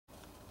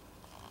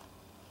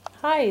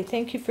Hi,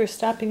 thank you for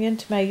stopping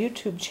into my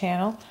YouTube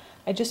channel.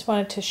 I just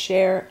wanted to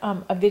share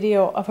a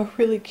video of a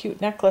really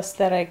cute necklace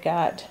that I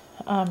got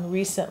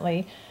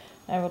recently.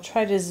 I will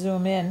try to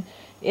zoom in.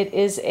 It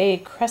is a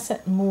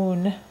crescent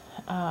moon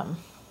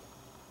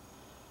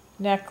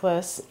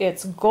necklace.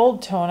 It's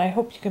gold tone. I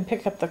hope you can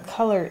pick up the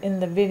color in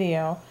the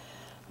video.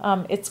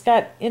 It's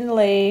got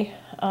inlay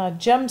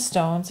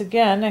gemstones.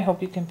 Again, I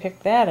hope you can pick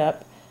that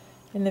up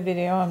in the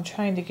video. I'm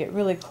trying to get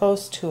really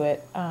close to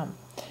it.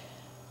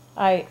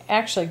 I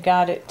actually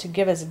got it to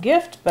give as a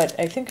gift, but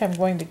I think I'm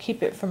going to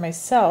keep it for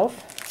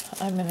myself.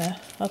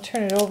 I'll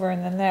turn it over,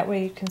 and then that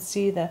way you can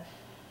see the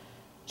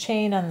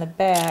chain on the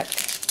back.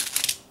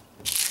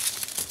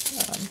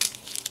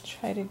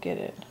 Try to get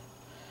it.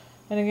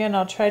 And again,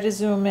 I'll try to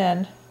zoom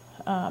in.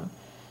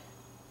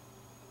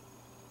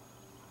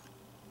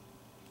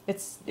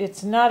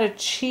 It's not a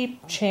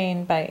cheap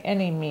chain by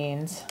any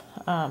means.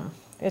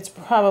 It's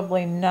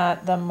probably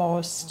not the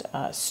most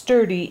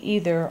sturdy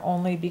either,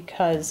 only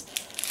because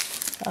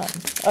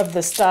of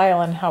the style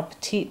and how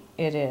petite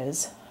it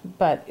is.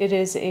 But it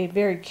is a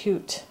very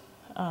cute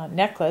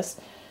necklace,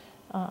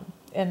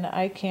 and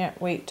I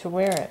can't wait to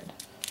wear it.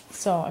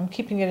 So I'm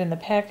keeping it in the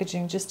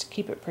packaging just to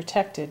keep it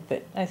protected,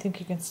 but I think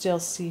you can still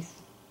see,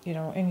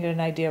 and get an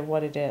idea of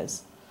what it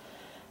is.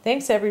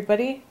 Thanks,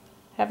 everybody.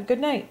 Have a good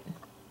night.